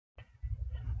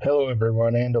Hello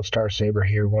everyone, Ando Star Saber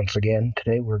here once again.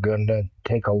 Today we're going to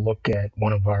take a look at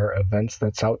one of our events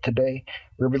that's out today.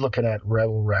 We'll be looking at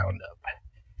Rebel Roundup.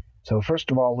 So first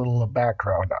of all, a little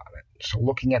background on it. So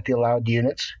looking at the allowed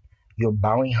units, you have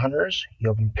bounty hunters, you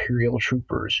have Imperial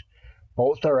troopers.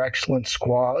 Both are excellent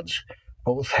squads.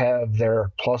 Both have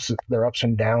their pluses, their ups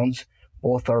and downs.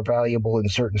 Both are valuable in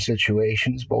certain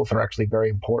situations. Both are actually very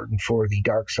important for the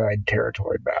dark side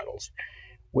territory battles.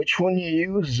 Which one you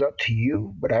use is up to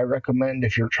you, but I recommend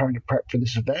if you're trying to prep for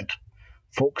this event,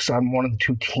 focus on one of the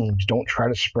two teams. Don't try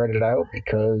to spread it out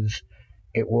because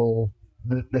it will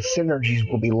the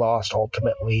synergies will be lost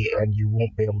ultimately and you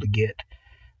won't be able to get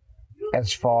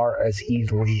as far as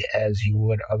easily as you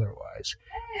would otherwise.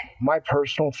 My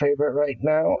personal favorite right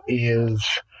now is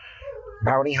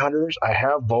bounty hunters. I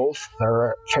have both.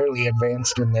 They're fairly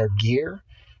advanced in their gear,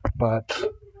 but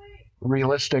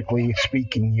realistically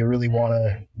speaking, you really want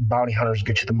to bounty hunters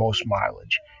get you the most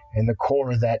mileage. And the core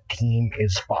of that team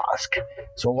is Bosk.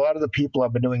 So a lot of the people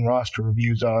I've been doing roster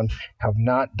reviews on have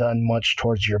not done much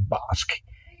towards your Bosk.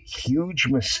 Huge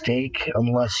mistake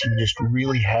unless you just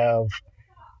really have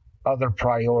other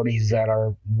priorities that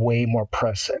are way more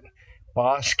pressing.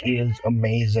 Bosk is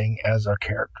amazing as a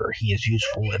character. He is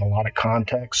useful in a lot of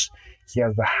contexts. He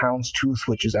has the Houndstooth,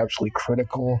 which is absolutely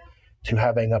critical to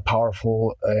having a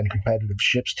powerful and competitive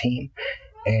ships team,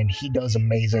 and he does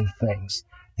amazing things.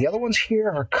 The other ones here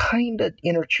are kind of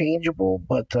interchangeable,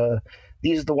 but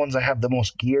these are the ones I have the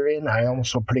most gear in. I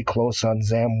also pretty close on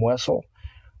Zam Wessel,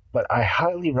 but I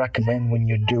highly recommend when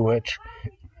you do it,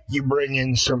 you bring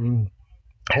in some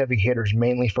heavy hitters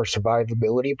mainly for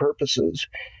survivability purposes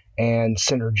and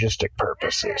synergistic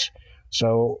purposes.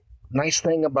 So, nice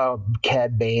thing about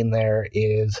Cad Bane there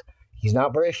is he's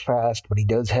not very fast, but he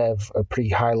does have a pretty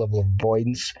high level of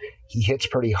avoidance. He hits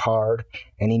pretty hard,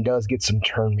 and he does get some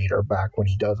turn meter back when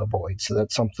he does avoid. So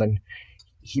that's something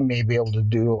he may be able to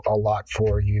do a lot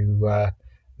for you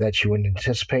that you wouldn't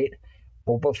anticipate.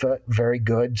 Boba Fett, very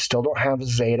good. Still don't have a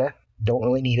Zeta. Don't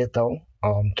really need it though,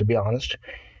 to be honest,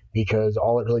 because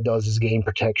all it really does is gain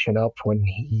protection up when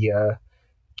he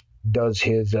does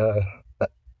his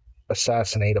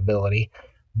assassinate ability.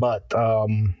 But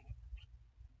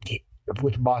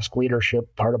with Bosk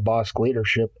leadership, part of Bosk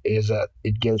leadership is that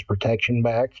it gives protection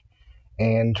back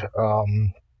and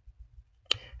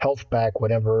health back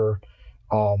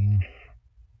um,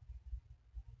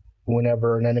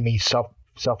 whenever an enemy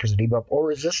suffers a debuff or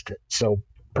resist it. So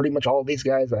pretty much all of these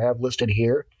guys I have listed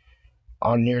here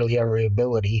on nearly every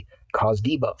ability cause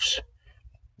debuffs.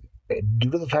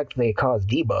 Due to the fact that they cause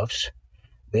debuffs,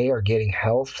 they are getting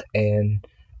health and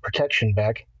protection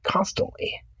back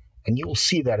constantly. And you will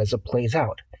see that as it plays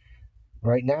out.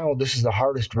 Right now, this is the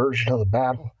hardest version of the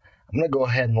battle. I'm going to go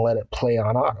ahead and let it play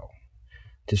on auto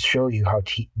to show you how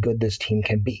good this team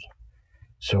can be.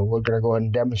 So we're going to go ahead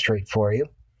and demonstrate for you.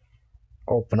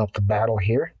 Open up the battle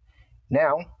here.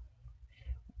 Now,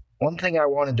 one thing I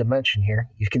wanted to mention here,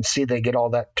 you can see they get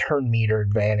all that turn meter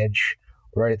advantage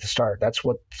right at the start. That's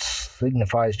what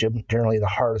signifies generally the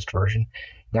hardest version.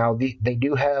 Now, they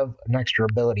do have an extra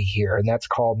ability here, and that's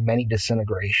called Many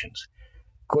Disintegrations.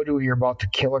 Good when you're about to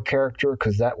kill a character,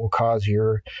 because that will cause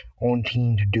your own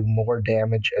team to do more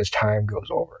damage as time goes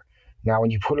over. Now,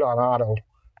 when you put it on auto,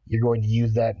 you're going to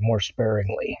use that more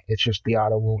sparingly. It's just the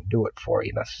auto won't do it for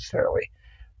you necessarily.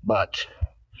 But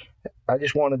I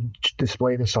just wanted to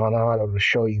display this on auto to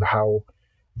show you how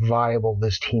viable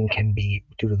this team can be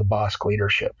due to the Bosk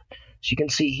leadership. So you can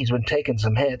see he's been taking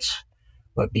some hits,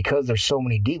 but because there's so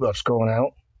many debuffs going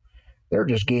out, they're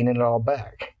just gaining it all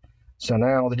back. So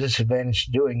now the disadvantage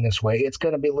to doing this way, it's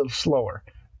going to be a little slower.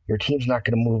 Your team's not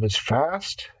going to move as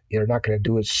fast. You're not going to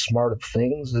do as smart of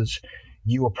things as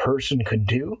you, a person, could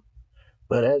do.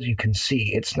 But as you can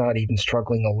see, it's not even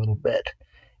struggling a little bit.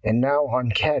 And now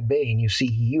on Cad Bane, you see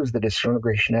he used the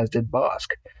disintegration as did Bosk.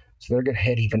 So they're going to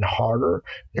hit even harder.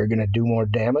 They're going to do more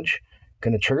damage.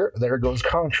 Going to trigger. There goes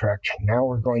Contract. Now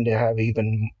we're going to have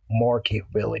even more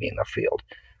capability in the field.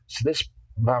 So this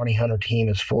bounty hunter team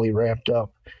is fully ramped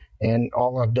up. And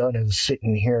all I've done is sit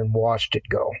in here and watched it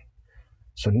go.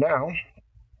 So now,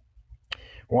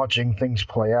 watching things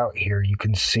play out here, you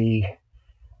can see,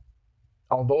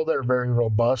 although they're very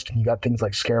robust, and you got things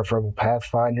like Scarab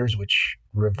Pathfinders, which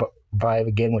revive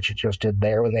again, which it just did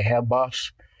there when they have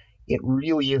buffs, it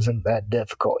really isn't that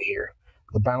difficult here.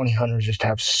 The bounty hunters just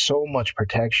have so much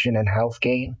protection and health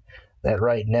gain that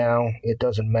right now it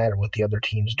doesn't matter what the other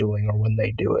team's doing or when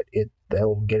they do it,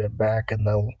 they'll get it back and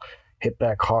they'll hit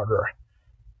back harder.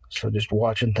 So just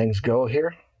watching things go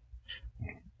here.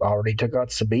 Already took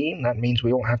out Sabine. That means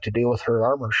we won't have to deal with her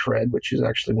armor shred, which is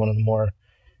actually one of the more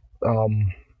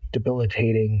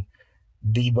debilitating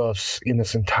debuffs in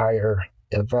this entire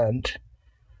event.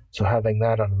 So having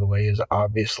that out of the way is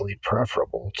obviously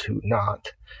preferable to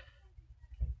not.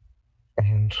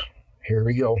 And here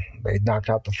we go. They knocked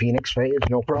out the Phoenix phase,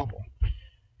 no problem.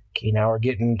 Okay, now we're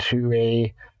getting to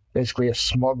basically a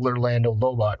Smuggler Lando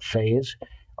Lobot phase.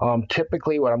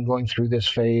 Typically, when I'm going through this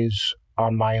phase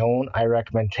on my own, I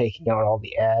recommend taking out all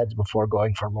the ads before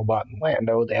going for Lobot and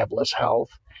Lando. They have less health.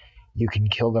 You can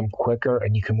kill them quicker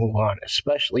and you can move on,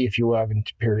 especially if you have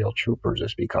Imperial Troopers.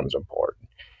 This becomes important.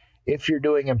 If you're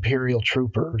doing Imperial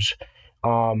Troopers,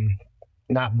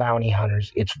 not bounty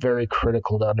hunters, it's very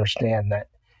critical to understand that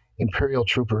Imperial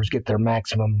Troopers get their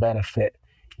maximum benefit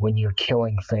when you're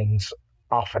killing things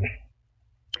often.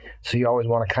 So you always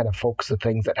want to kind of focus the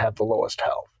things that have the lowest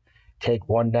health. Take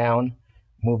one down,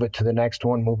 move it to the next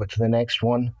one, move it to the next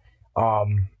one.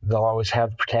 They'll always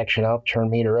have protection up, turn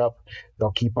meter up.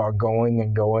 They'll keep on going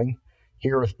and going.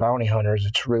 Here with bounty hunters,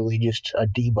 it's really just a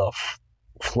debuff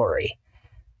flurry.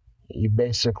 You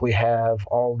basically have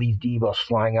all these debuffs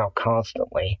flying out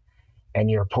constantly,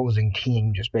 and your opposing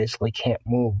team just basically can't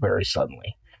move very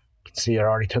suddenly. You can see I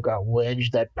already took out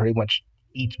Wedge. That pretty much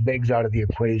eats Biggs out of the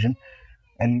equation.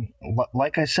 And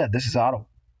like I said, this is auto.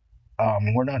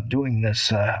 We're not doing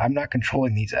this. I'm not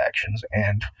controlling these actions.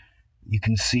 And you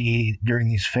can see during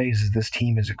these phases, this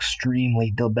team is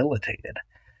extremely debilitated.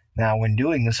 Now, when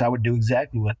doing this, I would do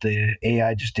exactly what the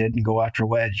AI just did and go after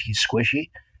Wedge. He's squishy.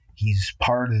 He's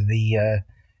part of the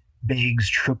Biggs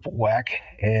triple whack,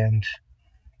 and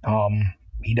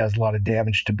he does a lot of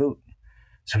damage to boot.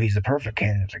 So he's the perfect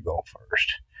candidate to go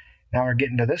first. Now we're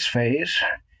getting to this phase.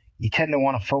 You tend to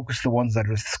want to focus the ones that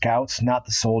are the scouts, not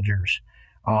the soldiers,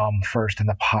 first, and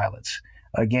the pilots.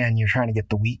 Again, you're trying to get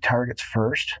the weak targets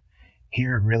first.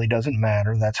 Here it really doesn't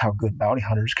matter. That's how good bounty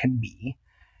hunters can be.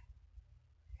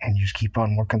 And you just keep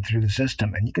on working through the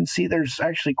system. And you can see there's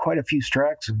actually quite a few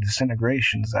stacks of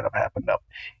disintegrations that have happened up.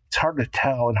 It's hard to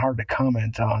tell and hard to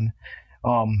comment on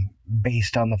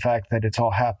based on the fact that it's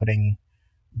all happening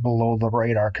below the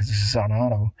radar because this is on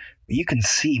auto. But you can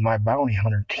see my bounty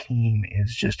hunter team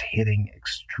is just hitting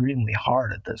extremely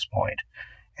hard at this point.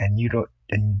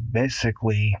 And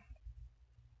basically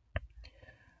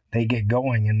they get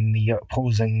going and the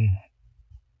opposing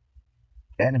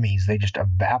enemies, they just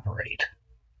evaporate.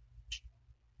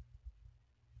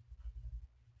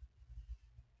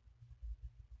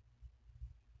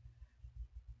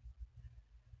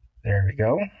 There we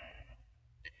go.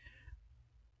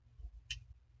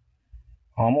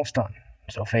 Almost done.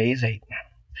 So phase 8.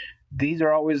 These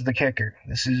are always the kicker.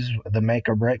 This is the make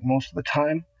or break most of the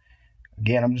time.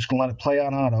 Again, I'm just going to let it play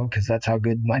on auto because that's how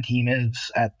good my team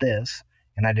is at this.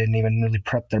 And I didn't even really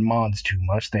prep their mods too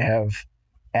much. They have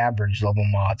average level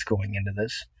mods going into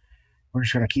this. We're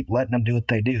just going to keep letting them do what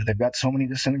they do. They've got so many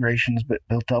disintegrations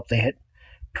built up. They hit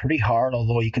pretty hard,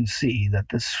 although you can see that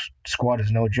this squad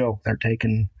is no joke. They're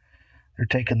taking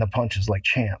the punches like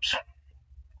champs.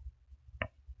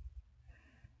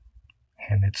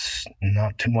 And it's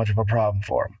not too much of a problem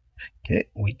for them. Okay,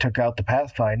 we took out the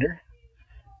Pathfinder.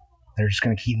 They're just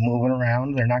going to keep moving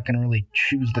around. They're not going to really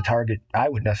choose the target I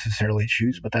would necessarily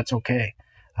choose, but that's okay.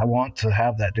 I want to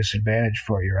have that disadvantage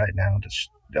for you right now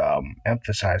to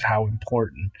emphasize how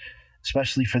important,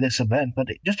 especially for this event, but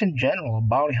just in general,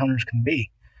 bounty hunters can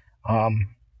be.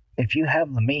 If you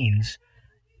have the means,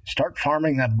 start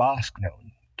farming that Bosk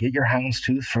node. Get your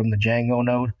Houndstooth from the Django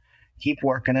node. Keep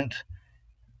working it.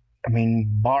 I mean,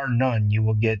 bar none, you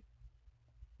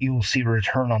will see a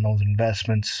return on those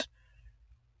investments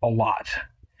a lot.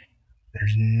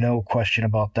 There's no question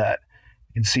about that.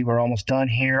 You can see we're almost done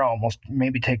here. Almost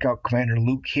maybe take out Commander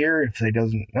Luke here if they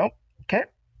doesn't. Nope. Okay,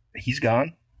 he's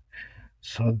gone.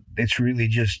 So it's really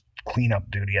just cleanup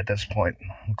duty at this point.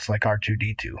 Looks like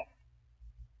R2-D2.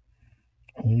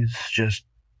 He's just,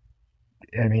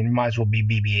 I mean, might as well be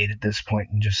BB-8 at this point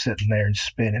and just sitting there and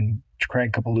spin and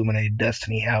crank up Illuminated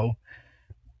Destiny, how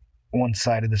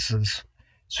one-sided this is.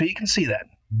 So you can see that.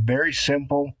 Very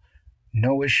simple,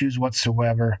 no issues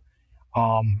whatsoever,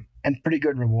 and pretty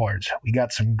good rewards. We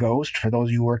got some Ghost for those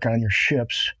of you working on your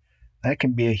ships. That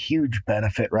can be a huge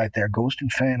benefit right there. Ghost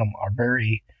and Phantom are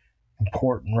very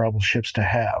important Rebel ships to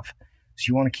have. So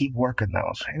you want to keep working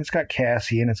those. And it's got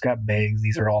Cassian, it's got Biggs.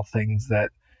 These are all things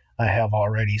that I have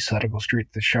already, so that'll go straight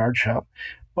to the Shard Shop.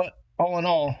 But all in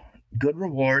all, good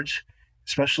rewards,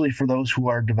 especially for those who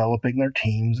are developing their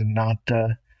teams and not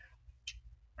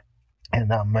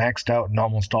maxed out in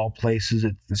almost all places.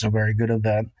 It's a very good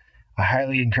event. I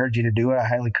highly encourage you to do it. I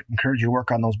highly encourage you to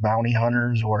work on those bounty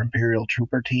hunters or Imperial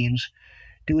Trooper teams.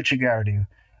 Do what you gotta do.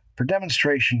 For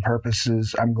demonstration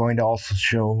purposes, I'm going to also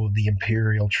show the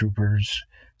Imperial Troopers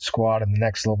squad in the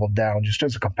next level down, just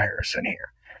as a comparison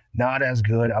here. Not as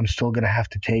good. I'm still going to have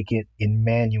to take it in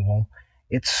manual.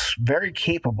 It's very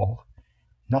capable.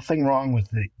 Nothing wrong with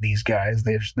these guys.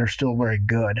 They're still very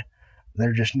good.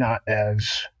 They're just not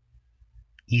as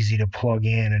easy to plug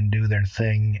in and do their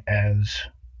thing as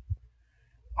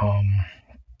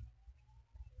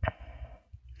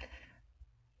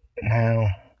now.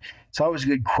 It's always a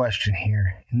good question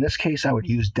here. In this case, I would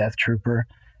use Death Trooper.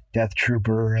 Death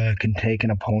Trooper can take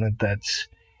an opponent that's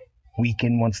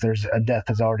weakened once there's a death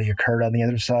has already occurred on the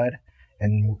other side,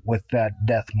 and with that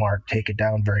death mark, take it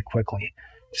down very quickly.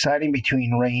 Deciding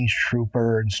between Range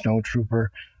Trooper and Snow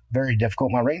Trooper, very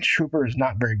difficult. My Range Trooper is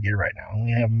not very good right now. I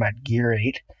only have him at Gear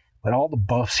 8, but all the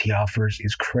buffs he offers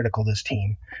is critical to this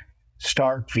team.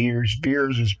 Stark, Veers.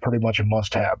 Veers is pretty much a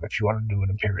must-have if you want to do an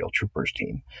Imperial Troopers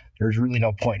team. There's really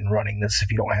no point in running this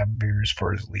if you don't have Veers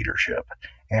for his leadership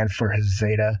and for his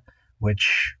Zeta,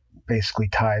 which basically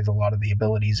ties a lot of the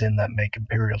abilities in that make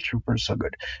Imperial Troopers so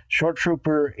good. Short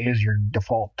Trooper is your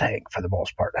default tank for the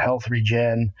most part. Health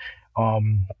regen,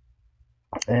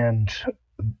 and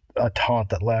a taunt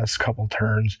that lasts a couple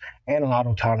turns, and an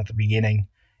auto taunt at the beginning.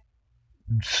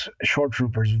 Short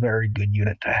Trooper is a very good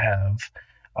unit to have.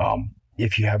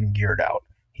 If you have him geared out.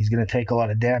 He's going to take a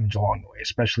lot of damage along the way,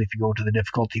 especially if you go to the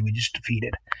difficulty we just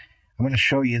defeated. I'm going to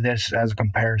show you this as a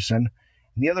comparison.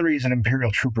 And the other reason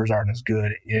Imperial Troopers aren't as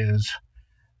good is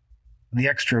the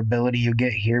extra ability you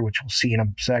get here, which we'll see in a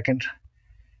second,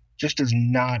 just is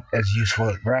not as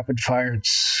useful. Rapid Fire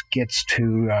gets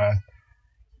to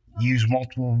use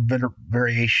multiple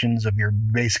variations of your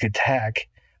basic attack,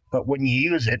 but when you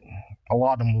use it, a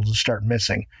lot of them will just start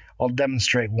missing. I'll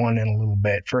demonstrate one in a little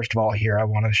bit. First of all, here I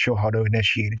want to show how to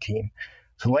initiate a team.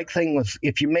 So like thing with,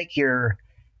 if you make your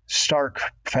Stark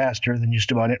faster than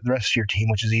just about the rest of your team,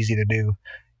 which is easy to do,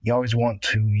 you always want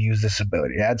to use this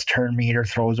ability. It adds turn meter,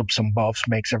 throws up some buffs,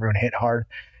 makes everyone hit hard,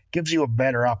 gives you a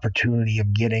better opportunity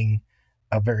of getting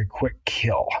a very quick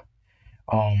kill.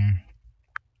 And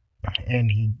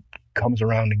he comes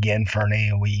around again for an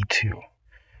AoE too.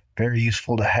 Very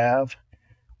useful to have.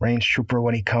 Range Trooper,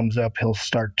 when he comes up, we'll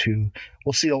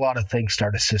see a lot of things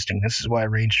start assisting. This is why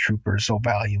Range Trooper is so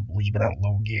valuable, even at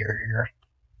low gear here.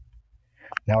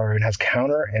 Now everyone has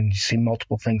counter, and you see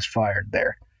multiple things fired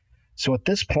there. So at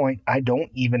this point, I don't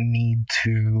even need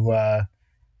to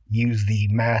use the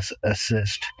mass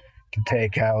assist to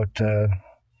take out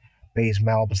Baze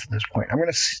Malbus at this point. I'm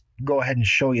going to go ahead and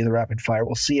show you the rapid fire.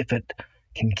 We'll see if it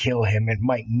can kill him. It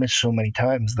might miss so many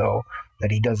times, though, that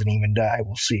he doesn't even die.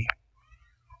 We'll see.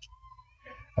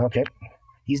 Okay,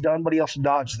 he's done, but he also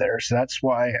dodged there, so that's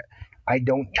why I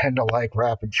don't tend to like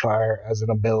rapid fire as an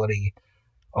ability.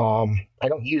 I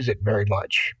don't use it very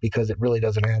much because it really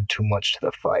doesn't add too much to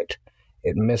the fight.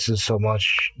 It misses so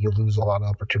much, you lose a lot of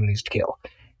opportunities to kill.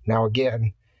 Now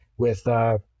again, with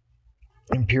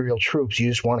Imperial troops, you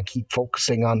just want to keep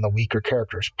focusing on the weaker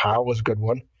characters. Pow was a good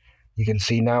one. You can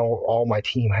see now all my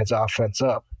team has offense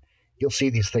up. You'll see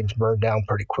these things burn down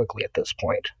pretty quickly at this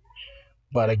point.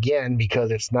 But again, because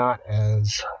it's not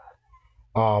as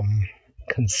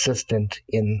consistent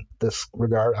in this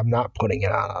regard, I'm not putting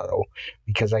it on auto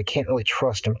because I can't really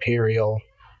trust Imperial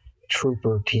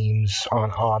Trooper teams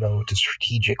on auto to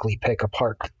strategically pick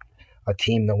apart a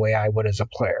team the way I would as a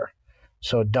player.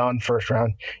 So done first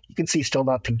round. You can see still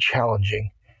not too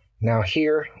challenging. Now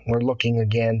here, we're looking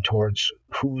again towards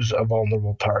who's a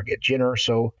vulnerable target. Jyn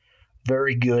Erso,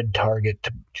 very good target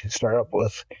to start up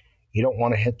with. You don't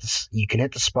want to hit this. You can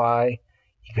hit the Spy,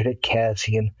 you could hit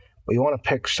Cassian, but you want to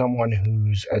pick someone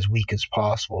who's as weak as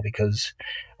possible because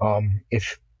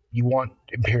if you want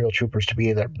Imperial Troopers to be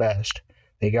at their best,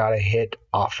 they got to hit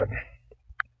often.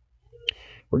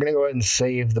 We're going to go ahead and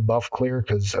save the buff clear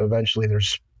because eventually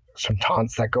there's some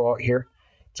taunts that go out here.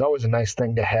 It's always a nice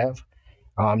thing to have.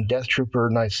 Death Trooper,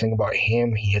 nice thing about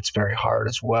him, he hits very hard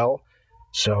as well,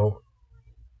 so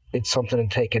it's something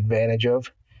to take advantage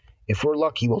of. If we're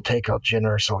lucky, we'll take out Jyn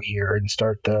Erso here and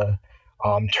start the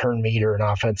turn meter and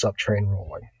offense up train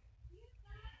rolling.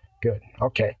 Good.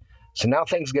 Okay. So now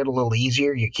things get a little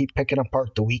easier. You keep picking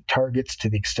apart the weak targets to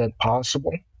the extent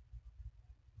possible.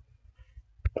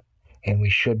 And we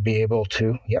should be able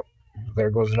to, yep,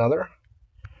 there goes another.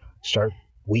 Start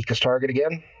weakest target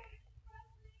again.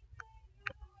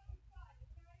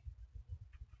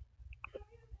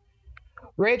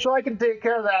 Rachel, I can take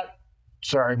care of that.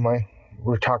 Sorry,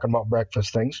 we're talking about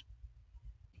breakfast things.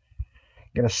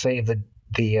 Gonna save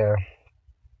the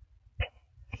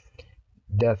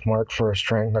death mark for a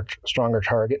stronger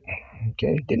target.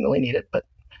 Okay, didn't really need it, but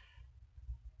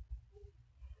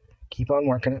keep on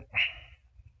working it.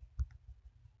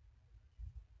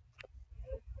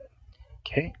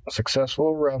 Okay,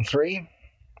 successful, round 3.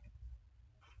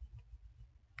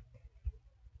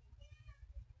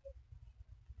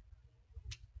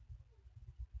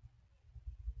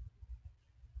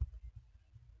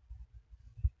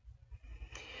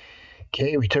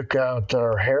 Okay, we took out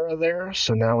our Hera there,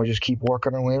 so now we just keep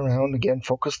working our way around. Again,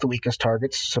 focus the weakest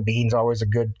targets. Sabine's always a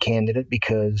good candidate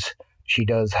because she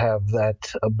does have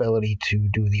that ability to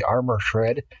do the armor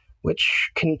shred,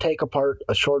 which can take apart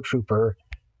a short trooper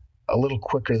a little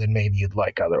quicker than maybe you'd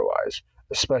like otherwise,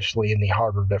 especially in the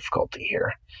harder difficulty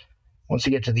here. Once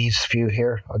you get to these few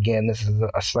here, again, this is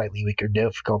a slightly weaker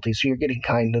difficulty, so you're getting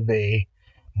kind of a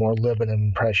more limited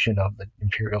impression of the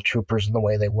Imperial troopers and the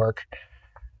way they work.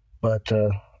 But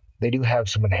they do have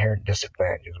some inherent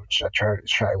disadvantages, which I try to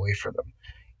shy away from them.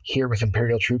 Here with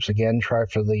Imperial troops, again, try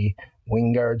for the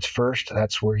wing guards first.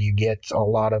 That's where you get a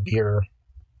lot of your.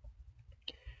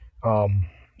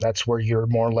 That's where you're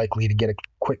more likely to get a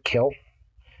quick kill,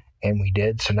 and we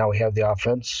did. So now we have the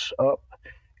offense up,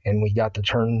 and we got the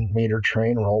turn meter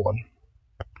train rolling.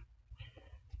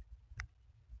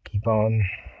 Keep on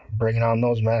bringing on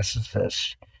those mass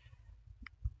assists.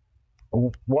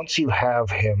 Once you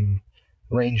have him,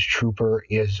 range trooper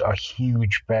is a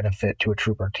huge benefit to a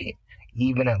trooper team,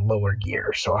 even at lower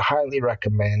gear. So I highly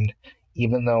recommend,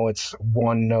 even though it's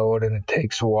one node and it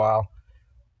takes a while,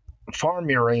 farm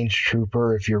your range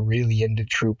trooper if you're really into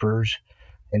troopers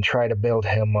and try to build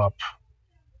him up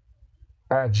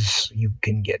as you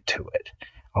can get to it.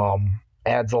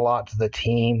 Adds a lot to the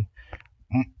team,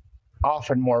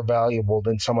 often more valuable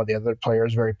than some of the other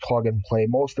players, very plug and play.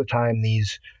 Most of the time,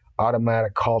 these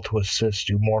automatic call to assist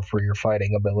do more for your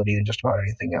fighting ability than just about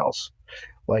anything else.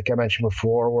 Like I mentioned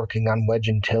before, working on Wedge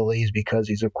Antilles because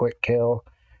he's a quick kill,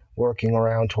 working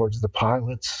around towards the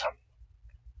pilots.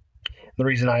 The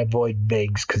reason I avoid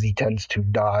Biggs because he tends to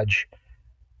dodge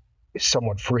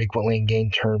somewhat frequently and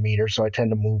gain turn meter, so I tend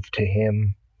to move to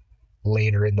him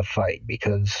later in the fight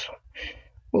because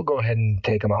we'll go ahead and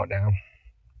take him out now.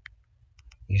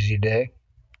 Easy day.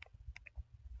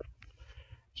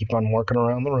 Keep on working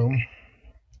around the room.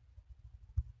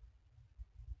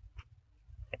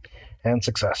 And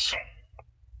success.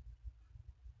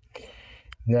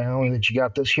 Now that you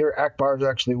got this here, Akbar is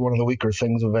actually one of the weaker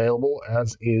things available,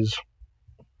 as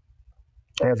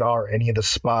are any of the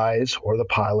spies or the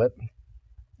pilot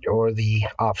or the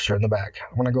officer in the back.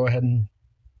 I'm going to go ahead and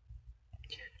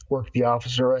work the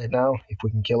officer right now. If we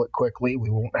can kill it quickly,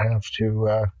 we won't have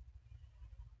to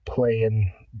play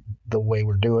in the way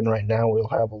we're doing right now. We'll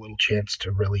have a little chance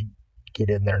to really get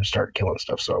in there and start killing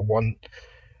stuff. So one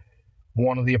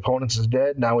of the opponents is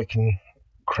dead. Now we can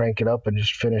crank it up and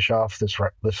just finish off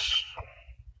this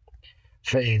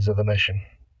phase of the mission.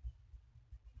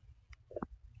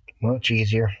 Much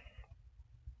easier.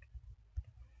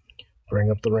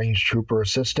 Bring up the range trooper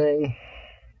assisting.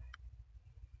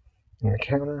 And the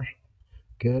counter.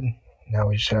 Good. Now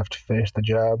we just have to finish the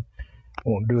job.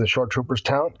 Won't do the short troopers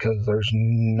talent because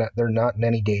they're not in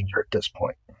any danger at this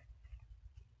point.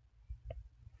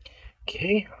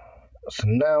 Okay. So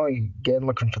now, again,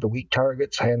 looking for the weak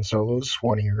targets. Han Solo's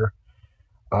one of your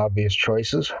obvious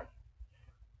choices.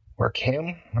 Work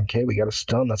him. Okay, we got a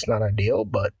stun. That's not ideal,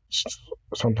 but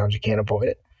sometimes you can't avoid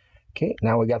it. Okay,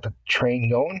 now we got the train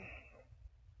going.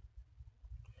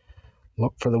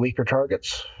 Look for the weaker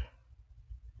targets.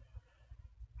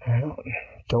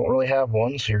 Don't really have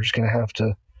one, so you're just going to have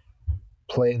to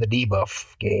play the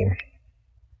debuff game.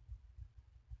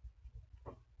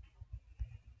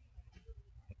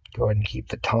 Go ahead and keep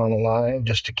the taunt alive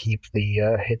just to keep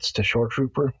the hits to short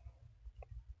trooper.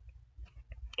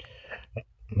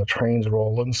 And the train's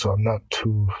rolling, so I'm not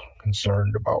too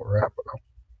concerned about wrapping up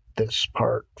this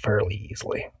part fairly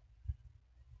easily.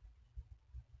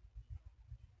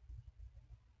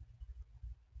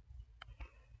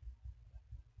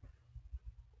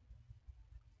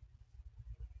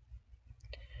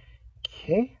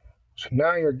 Okay, so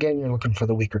now you're looking for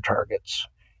the weaker targets.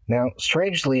 Now,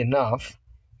 strangely enough,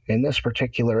 in this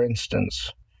particular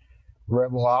instance,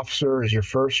 Rebel Officer is your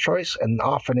first choice, and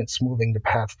often it's moving to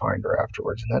Pathfinder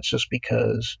afterwards, and that's just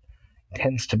because it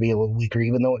tends to be a little weaker.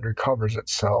 Even though it recovers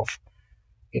itself,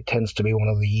 it tends to be one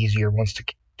of the easier ones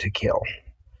to kill.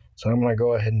 So I'm going to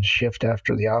go ahead and shift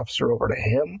after the officer over to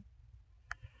him.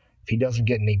 If he doesn't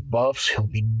get any buffs, he'll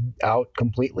be out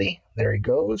completely. There he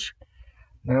goes.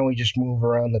 Now we just move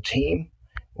around the team.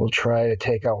 We'll try to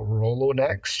take out Rolo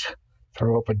next.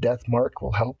 Throw up a death mark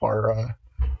will help our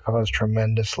cause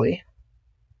tremendously.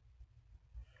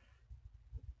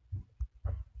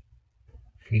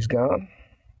 He's gone.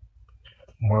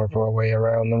 Mark our way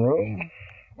around the room.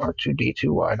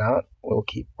 R2-D2, why not? We'll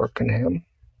keep working him.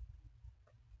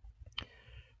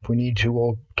 If we need to,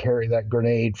 we'll carry that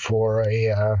grenade for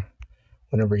a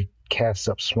whenever he casts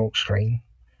up smoke screen.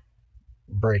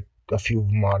 Break a few of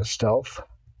them out of stealth.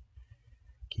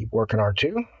 Keep working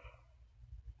R2.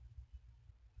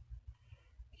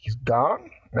 He's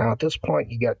gone. Now at this point,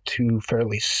 you got two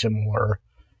fairly similar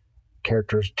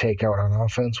characters to take out on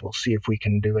offense. We'll see if we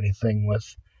can do anything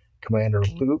with Commander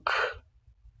Luke.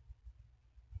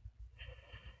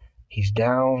 He's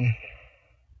down.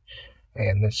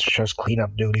 And this is just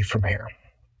cleanup duty from here.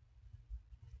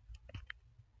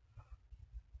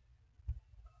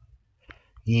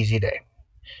 Easy day.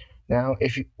 Now,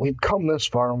 if we've come this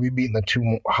far and we've beaten the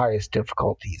two highest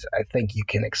difficulties, I think you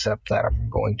can accept that I'm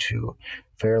going to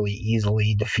fairly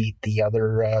easily defeat the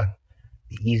other,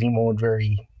 the easy mode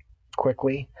very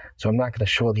quickly. So I'm not going to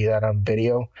show you that on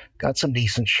video. Got some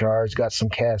decent shards, got some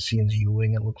Cassian's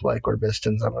Ewing, it looked like, or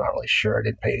Bistons. I'm not really sure. I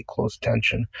didn't pay close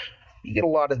attention. You get a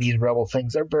lot of these Rebel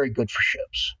things. They're very good for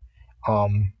ships.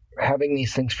 Having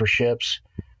these things for ships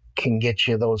can get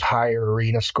you those higher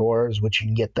arena scores, which you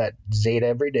can get that Zeta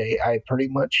every day. I pretty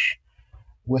much,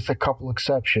 with a couple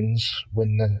exceptions,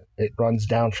 when it runs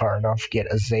down far enough,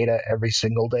 get a Zeta every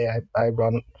single day. I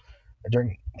run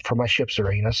for my ship's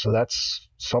arena, so that's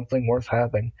something worth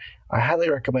having. I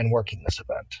highly recommend working this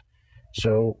event.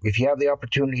 So if you have the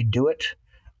opportunity, do it.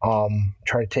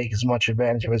 Try to take as much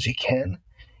advantage of it as you can.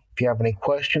 If you have any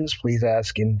questions, please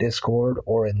ask in Discord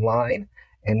or in line,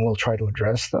 and we'll try to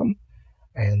address them.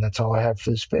 And that's all I have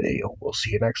for this video. We'll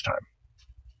see you next time.